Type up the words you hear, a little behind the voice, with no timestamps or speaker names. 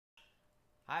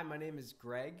Hi, my name is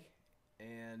Greg,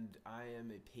 and I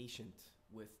am a patient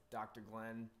with Dr.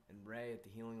 Glen and Ray at the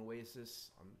Healing Oasis.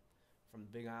 I'm from the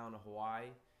Big Island of Hawaii,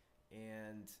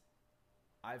 and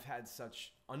I've had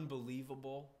such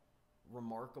unbelievable,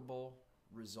 remarkable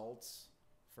results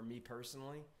for me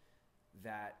personally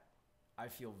that I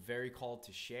feel very called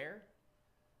to share.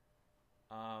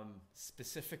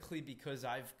 Specifically because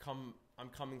I'm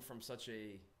coming from such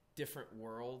a different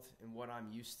world in what I'm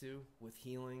used to with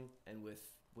healing and with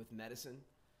medicine.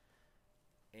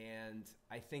 And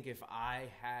I think if I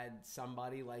had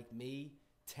somebody like me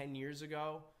 10 years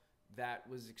ago that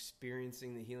was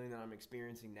experiencing the healing that I'm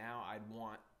experiencing now, I'd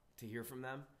want to hear from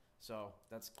them. So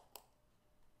that's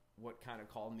what kind of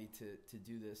called me to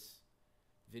do this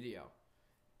video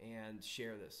and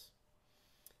share this.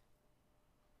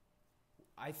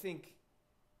 I think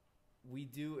we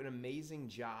do an amazing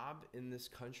job in this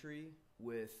country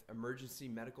with emergency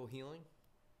medical healing,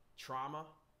 trauma,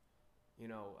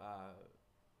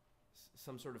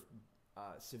 some sort of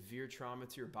severe trauma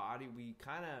to your body. We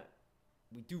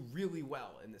do really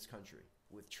well in this country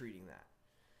with treating that.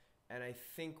 And I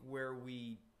think where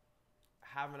we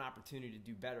have an opportunity to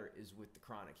do better is with the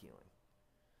chronic healing.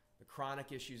 The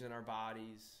chronic issues in our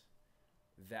bodies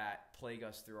that plague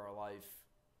us through our life,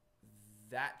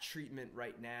 that treatment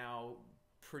right now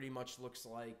pretty much looks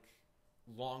like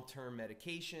long-term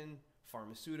medication,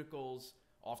 pharmaceuticals,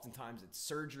 oftentimes it's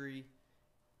surgery.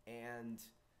 And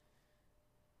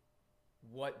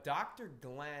what Dr.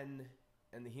 Glen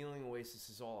and the Healing Oasis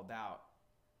is all about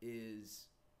is,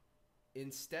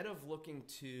 instead of looking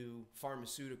to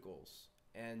pharmaceuticals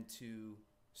and to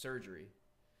surgery,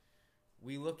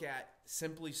 we look at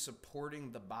simply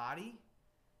supporting the body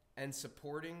and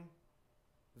supporting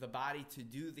the body to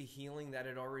do the healing that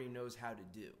it already knows how to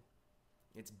do.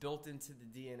 It's built into the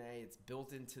DNA, it's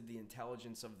built into the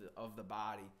intelligence of the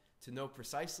body to know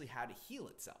precisely how to heal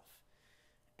itself.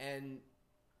 And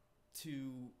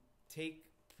to take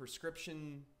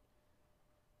prescriptions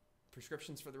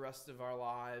for the rest of our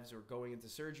lives or going into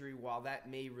surgery, while that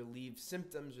may relieve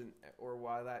symptoms or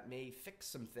while that may fix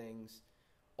some things,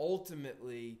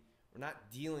 ultimately we're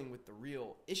not dealing with the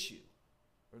real issue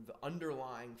or the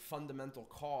underlying fundamental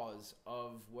cause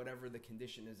of whatever the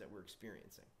condition is that we're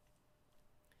experiencing.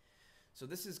 So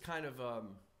this is kind of,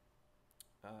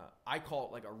 I call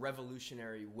it like a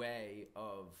revolutionary way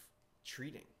of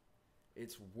treating.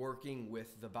 It's working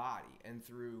with the body, and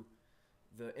through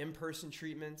the in-person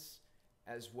treatments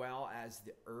as well as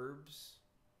the herbs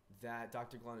that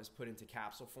Dr. Glen has put into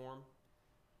capsule form,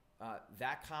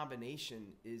 that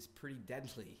combination is pretty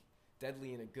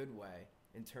deadly in a good way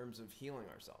in terms of healing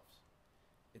ourselves.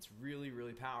 It's really,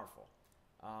 really powerful.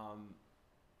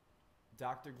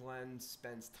 Dr. Glen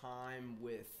spends time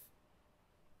with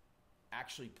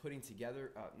actually putting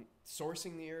together,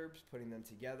 sourcing the herbs, putting them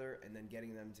together, and then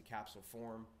getting them into capsule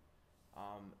form.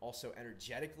 Also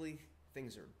energetically,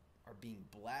 things are being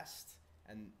blessed,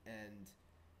 and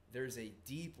there's a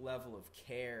deep level of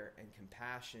care and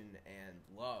compassion and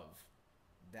love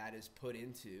that is put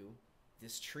into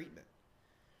this treatment.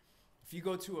 If you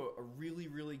go to a really,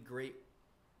 really great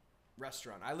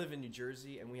restaurant, I live in New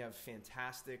Jersey, and we have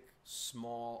fantastic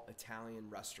small Italian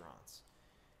restaurants.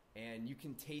 And you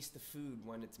can taste the food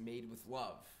when it's made with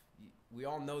love. We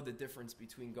all know the difference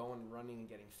between going and running and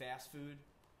getting fast food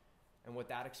and what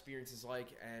that experience is like,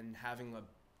 and having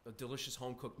a delicious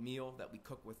home-cooked meal that we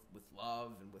cook with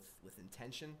love and with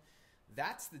intention.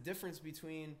 That's the difference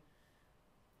between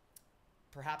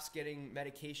perhaps getting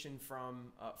medication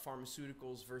from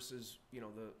pharmaceuticals versus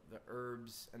the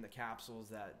herbs and the capsules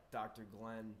that Dr.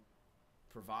 Glen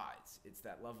provides. It's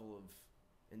that level of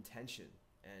intention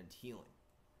and healing.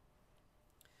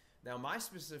 Now, my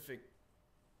specific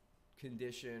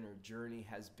condition or journey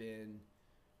has been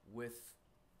with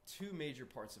two major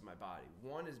parts of my body.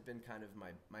 One has been kind of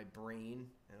my brain,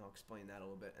 and I'll explain that a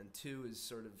little bit. And two is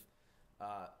sort of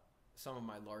some of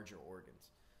my larger organs.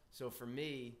 So for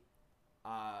me,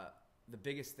 the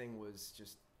biggest thing was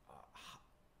just,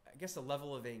 I guess, a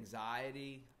level of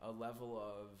anxiety, a level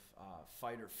of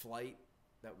fight or flight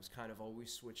that was kind of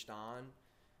always switched on.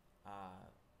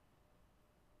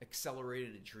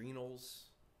 Accelerated adrenals.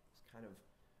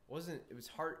 It was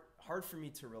hard for me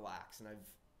to relax, and I've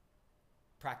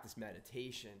practiced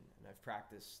meditation, and I've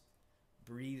practiced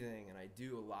breathing, and I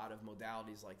do a lot of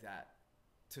modalities like that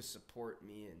to support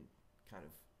me in kind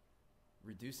of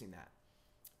reducing that.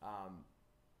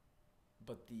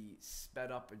 But the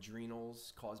sped up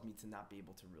adrenals caused me to not be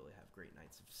able to really have great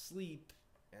nights of sleep,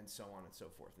 and so on and so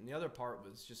forth. And the other part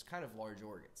was just kind of large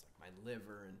organs, like my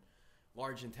liver and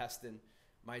large intestine.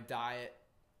 My diet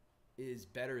is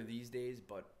better these days,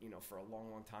 but for a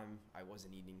long, long time I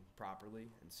wasn't eating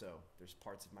properly, and so there's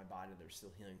parts of my body that are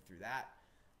still healing through that.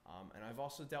 And I've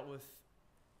also dealt with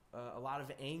a lot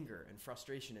of anger and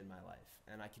frustration in my life,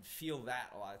 and I can feel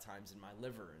that a lot of times in my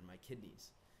liver and my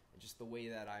kidneys, and just the way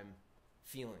that I'm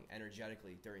feeling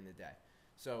energetically during the day.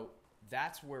 So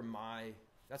that's where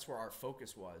our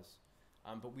focus was,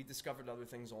 but we discovered other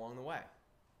things along the way,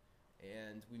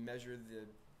 and we measured the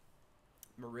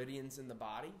meridians in the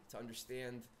body to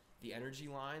understand the energy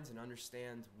lines and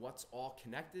understand what's all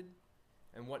connected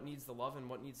and what needs the love and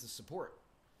what needs the support.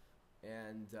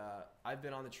 And I've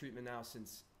been on the treatment now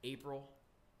since April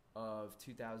of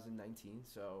 2019,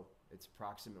 so it's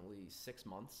approximately 6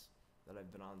 months that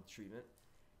I've been on treatment,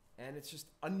 and it's just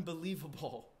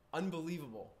unbelievable,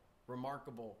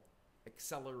 remarkable,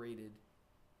 accelerated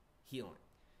healing.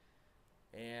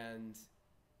 And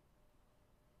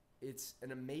it's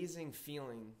an amazing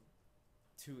feeling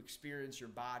to experience your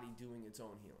body doing its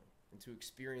own healing and to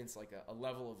experience like a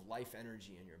level of life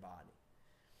energy in your body.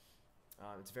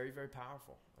 It's very, very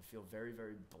powerful. I feel very,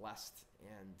 very blessed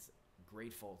and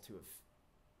grateful to have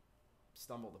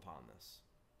stumbled upon this.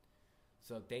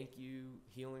 So thank you,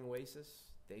 Healing Oasis.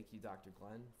 Thank you, Dr.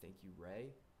 Glenn. Thank you, Ray.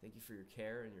 Thank you for your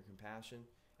care and your compassion.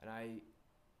 And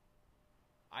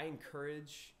I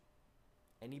encourage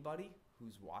anybody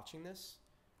who's watching this,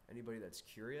 anybody that's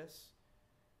curious,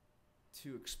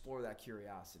 to explore that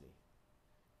curiosity,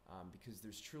 because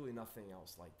there's truly nothing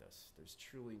else like this. There's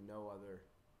truly no other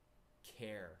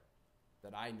care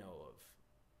that I know of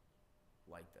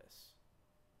like this,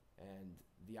 and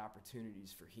the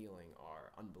opportunities for healing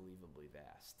are unbelievably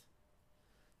vast.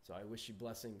 So I wish you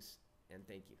blessings and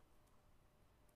thank you.